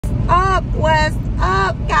What's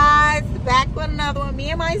up, guys? Back with another one. Me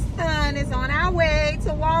and my son is on our way to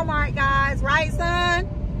Walmart, guys. Right, son?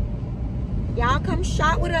 Y'all come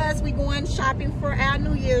shop with us. We going shopping for our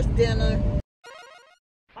New Year's dinner.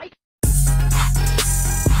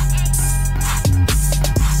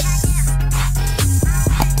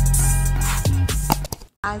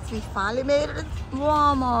 Guys, we finally made it to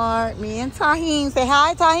Walmart. Me and Taheen. Say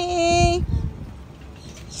hi, Taheen.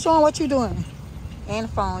 Show him what you doing. And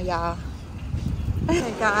the phone, y'all.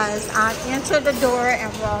 Okay, guys, I entered the door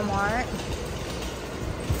at Walmart.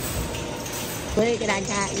 But that I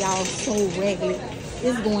got, y'all, so regular.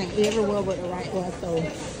 It's going everywhere but the right one. So,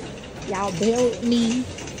 y'all bear with me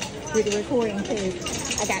with the recording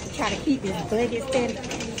because I got to try to keep this budget steady.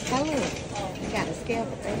 Oh, look. I got a scale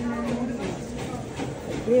for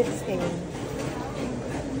 $39. Good scale.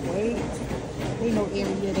 Wait. They know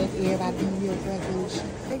every year that's everybody New Year's resolution.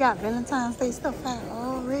 They got Valentine's Day stuff out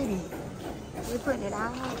already. We're putting it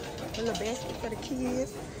out. A little basket for the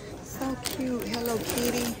kids. So cute. Hello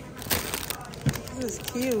Kitty. This is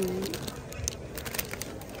cute.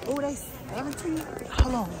 Oh, they 17.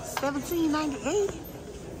 Hold on. $17.98.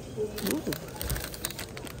 Ooh.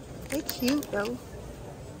 They cute though.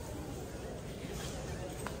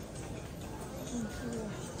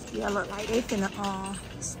 Yeah, look like they finna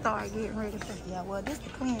start getting ready for. Yeah, well, this the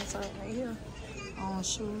clearance right here. On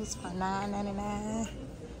shoes for $9.99.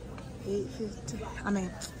 $8.50. I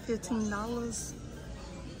mean $15.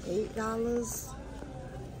 $8.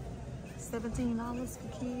 $17 for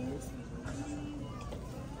kids.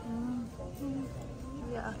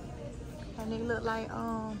 Yeah, and they look like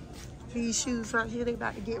these shoes right here. They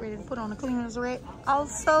about to get ready to put on the clearance rack.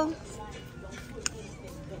 Also,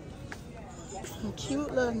 some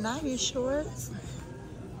cute little nighty shorts.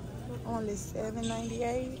 Only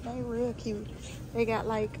 $7.98. They real cute. They got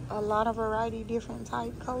like a lot of variety, different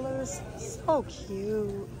type colors. So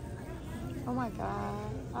cute. Oh my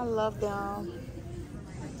god, I love them.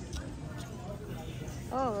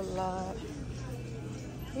 Oh Lord,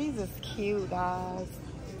 these is cute, guys.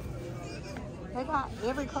 They got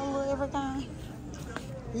every color, everything.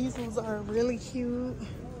 These ones are really cute.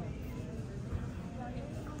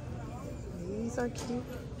 These are cute.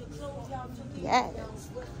 Yes.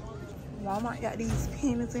 Walmart got these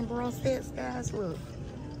pennies and bracelets, guys. Look.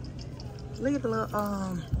 Look at the little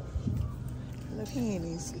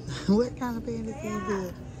pennies. What kind of pennies is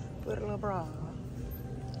it? With a little bra.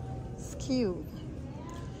 It's cute.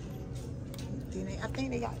 Then I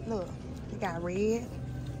think they got, look, they got red.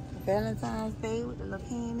 Valentine's Day with the little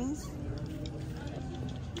pennies.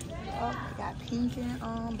 Oh, they got pink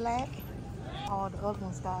and black. All the other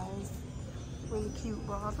ones, guys. Really cute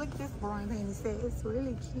bras. Look at this boring panty set. It's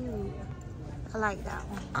really cute. I like that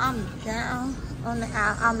one. I'm down on the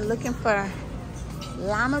aisle. I'm looking for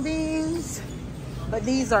lima beans, but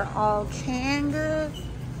these are all canned goods.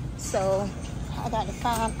 So I got to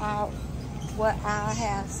find out what aisle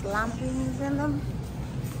has lima beans in them.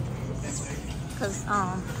 Cause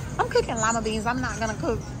I'm cooking lima beans. I'm not gonna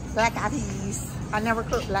cook black eyed peas. I never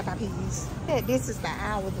cook black eyed peas. Yeah, this is the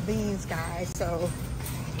aisle with the beans, guys. So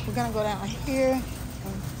we're gonna go down here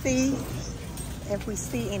and see if we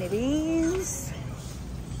see any beans.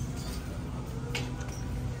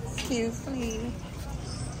 Excuse me.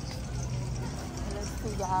 Let's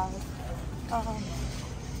see, guys. I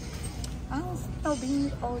don't see no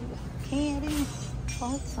beans. Oh, candy.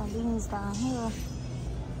 Oh, some beans down here.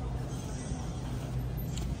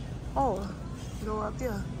 Oh, go up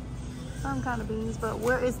there. Some kind of beans, but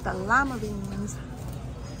where is the lima beans?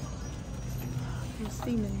 You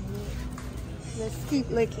see me. Let's keep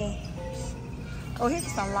looking. Oh, here's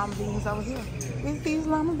some lima beans over here. Is these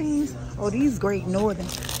lima beans? Oh, these Great Northern.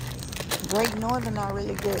 Great Northern are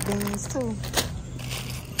really good beans too.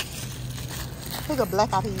 Look at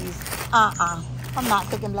black eyed peas. I'm not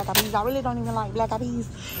cooking black eyed peas. I really don't even like black eyed peas.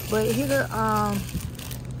 But here,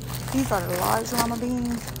 these are the large lima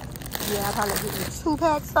beans. Yeah, I probably get me 2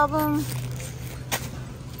 packs of them.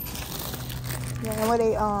 Yeah, and what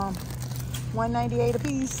they $1.98 a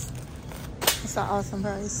piece. It's an awesome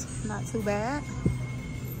price. Not too bad.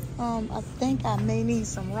 I think I may need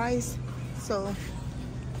some rice, so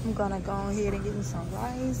I'm gonna go ahead and get me some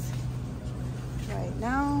rice right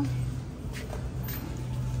now.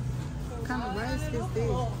 What kind of rice is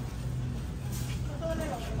this?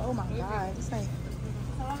 Oh my god, this ain't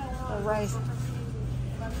a rice.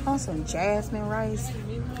 I want some jasmine rice.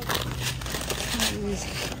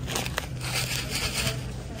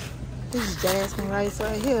 This is jasmine rice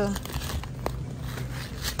right here.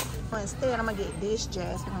 But instead, I'm gonna get this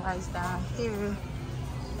jasmine rice down here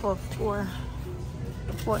for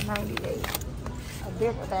 $4.98 a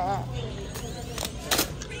bigger bag.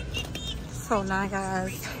 So now,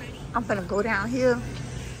 guys, I'm gonna go down here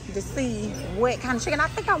to see what kind of chicken. I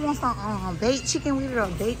think I want some baked chicken with it or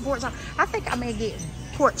baked pork chop. I think I may get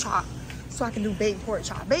pork chop so I can do baked pork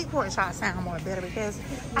chop. Baked pork chop sound more better because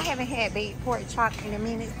I haven't had baked pork chop in a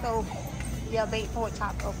minute. So yeah, baked pork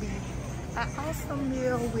chop will be an awesome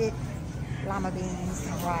meal with lima beans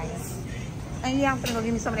and rice. And yeah, I'm gonna go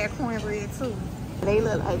give me some of that cornbread too. They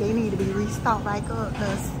look like they need to be restocked back up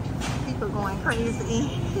because people going crazy in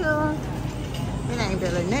here. It ain't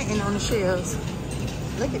really nothing on the shelves.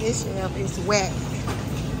 Look at this shelf, it's wet.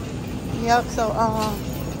 Yep, so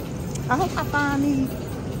I hope I find me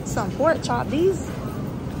some pork chop. These,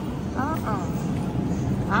 I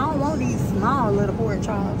don't want these small little pork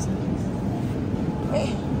chops.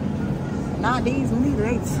 Hey, not these neither,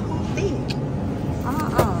 they too thick.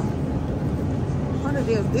 What it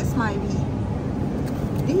is, this might be,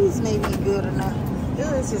 these may be good enough.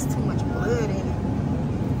 It's just too much blood in it.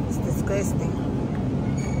 It's disgusting.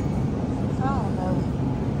 I don't know.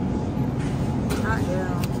 Not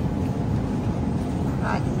them.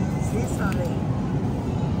 Not these. These are like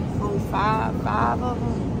 4, 5 of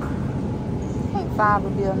them. I think 5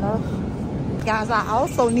 would be enough. Guys, I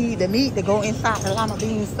also need the meat to go inside the lima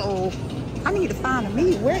beans, so I need to find the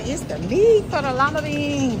meat. Where is the meat for the lima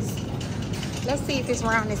beans? Let's see if it's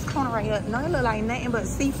around this corner right here. No, it look like nothing but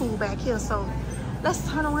seafood back here, so let's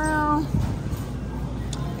turn around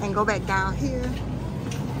and go back down here.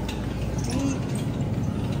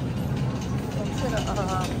 Into the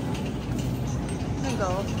let me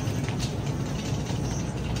go.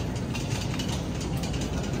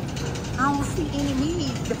 I don't see any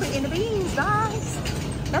meat to put in the beans, guys.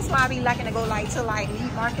 That's why I be liking to go like to like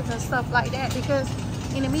meat markets and stuff like that, because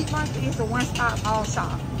in the meat market it's a one-stop all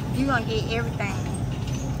shop. You're gonna get everything.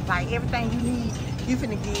 Like everything you need, you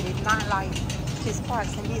finna get it, not like just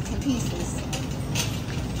parts and bits and pieces.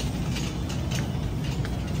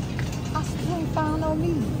 I still ain't found no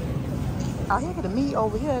meat. Oh, here got the meat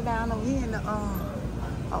over here, down over here in the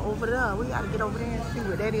over there. We gotta get over there and see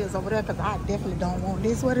what that is over there, because I definitely don't want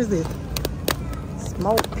this. What is this?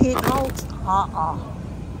 Smoked pig roast?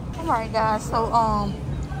 Alright guys, so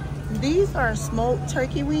these are smoked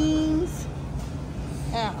turkey wings,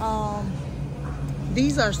 and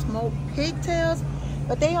these are smoked pigtails,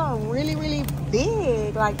 but they are really, really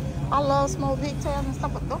big. Like, I love smoked pigtails and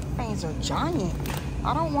stuff, but those things are giant.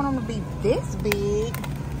 I don't want them to be this big.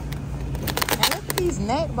 And look at these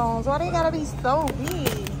neck bones. Why they gotta be so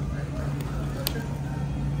big?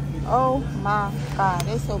 Oh my God,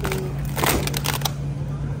 they're so big.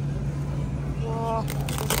 Well,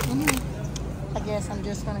 I guess I'm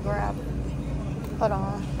just gonna grab it. Hold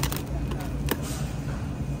on.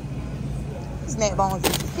 These neck bones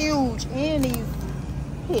is huge, and these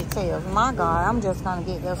pigtails. My God, I'm just gonna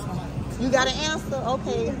get this one. You got an answer?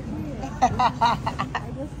 Okay.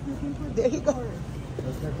 There you go.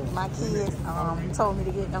 My kids told me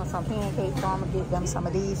to get them some pancakes, so I'm gonna get them some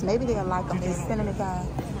of these. Maybe they'll like them. They're cinnamon kind.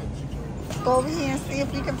 Go over here and see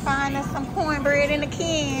if we can find us some cornbread in a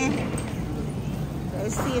can.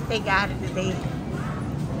 Let's see if they got it today.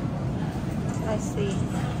 Let's see.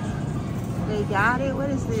 They got it. What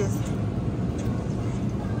is this?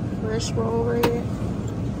 Fresh roll bread.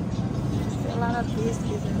 A lot of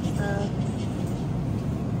biscuits and stuff.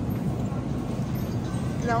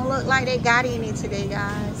 Don't look like they got any today,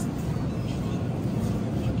 guys.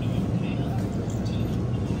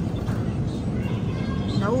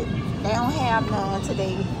 Nope, they don't have none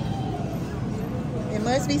today. There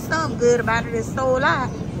must be something good about it. It's sold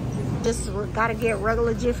out. Just gotta get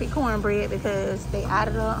regular Jiffy cornbread because they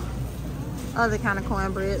added up other kind of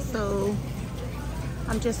cornbread. So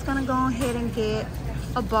I'm just gonna go ahead and get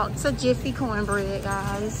a box of Jiffy cornbread,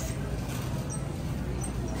 guys.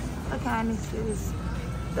 What kind is this?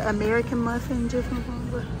 The American muffin Jiffy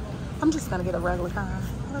cornbread. I'm just gonna get a regular kind.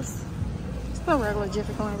 Let's go regular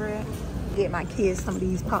Jiffy cornbread. Get my kids some of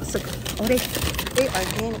these popsicles. Oh, they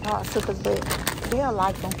organic popsicles, but they'll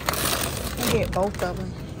like them. I'll get both of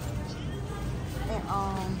them. And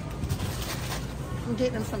I'm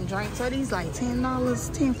getting them some drinks. So these like $10,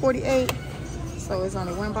 $10.48. So it's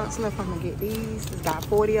only one box left. I'm gonna get these. It's got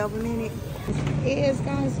 40 of them in it. Eggs,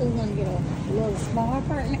 guys. So we're gonna get a little small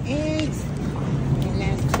carton of eggs. And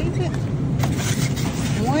let's keep it.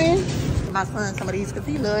 One. My son some of these because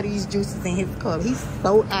he loves these juices in his cup. He's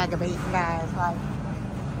so aggravating, guys. Like,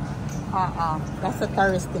 that's a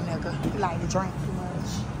thirsty nigga. He like to drink too much.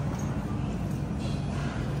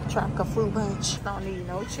 Tropical fruit punch. Don't need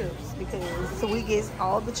no chips because we get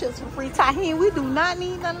all the chips for free. Tahini, we do not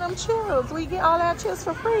need none of them chips. We get all our chips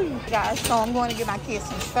for free, guys. So I'm going to get my kids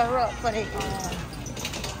some syrup for their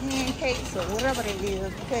pancakes or whatever it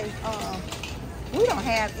is, because we don't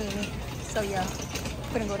have any. So yeah,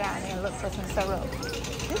 we're gonna go down there and look for some syrup.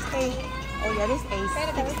 This A, oh yeah, this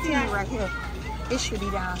A16 right here. It should be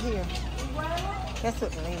down here. That's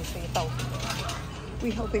what the lady said. So we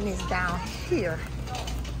hoping it's down here.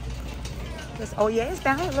 Oh yeah, it's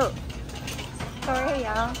down here. Look. Sorry,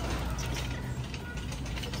 y'all.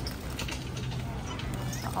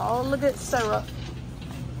 All the good syrup.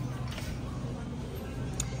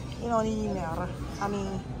 It don't even matter. I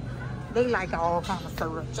mean, they like all kind of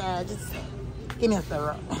syrup. Child, just give me a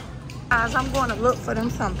syrup. Guys, I'm going to look for them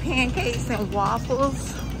some pancakes and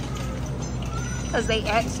waffles. Because they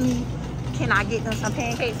asked me, can I get them some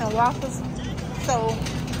pancakes and waffles? So,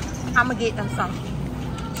 I'm going to get them some.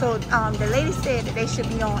 So, the lady said that they should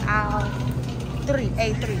be on aisle 3,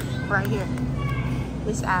 A3, right here.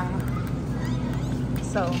 This aisle.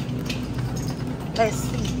 So, let's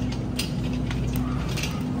see.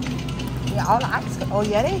 Yeah, all the ice cream. Oh,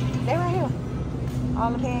 yeah, they right here.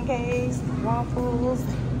 All the pancakes, waffles.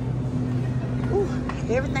 Ooh,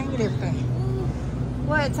 everything and everything.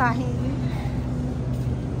 What, tahini?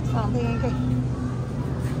 Some pancakes.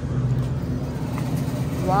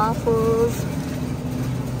 Waffles.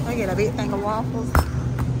 I get a big thing of waffles.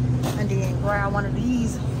 And then grab one of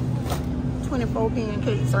these 24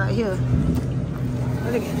 pancakes right here.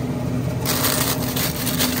 Look at it.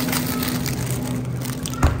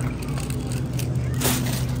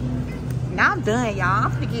 Now I'm done, y'all.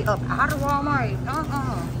 I'm gonna get up out of Walmart.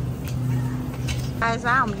 Guys,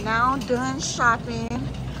 I'm now done shopping.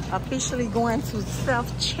 Officially going to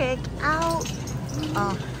self-checkout.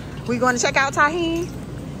 We're going to check out Tahin.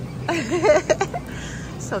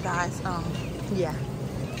 So guys, yeah,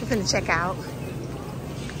 we're gonna check out.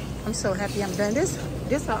 I'm so happy I'm done. This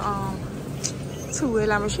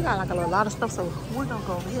 211. She got like a lot of stuff, so we're gonna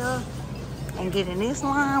go over here and get in this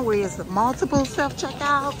line where it's multiple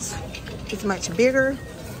self-checkouts. It's much bigger.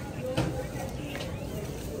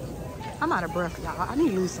 I'm out of breath, y'all. I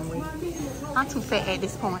need to lose some weight. I'm too fat at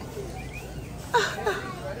this point.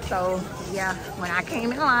 So yeah, when I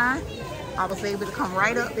came in line, I was able to come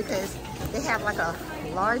right up because they have like a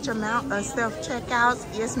large amount of self-checkouts.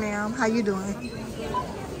 Yes, ma'am. How you doing?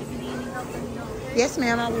 Yes,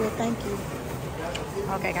 ma'am, I will. Thank you.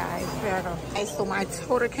 Okay, guys, there I go. Okay, so my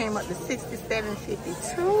total came up to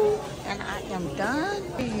 $67.52, and I am done.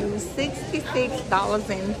 We used $66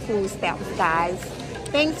 in food stamps, guys.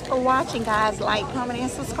 Thanks for watching, guys. Like, comment,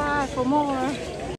 and subscribe for more.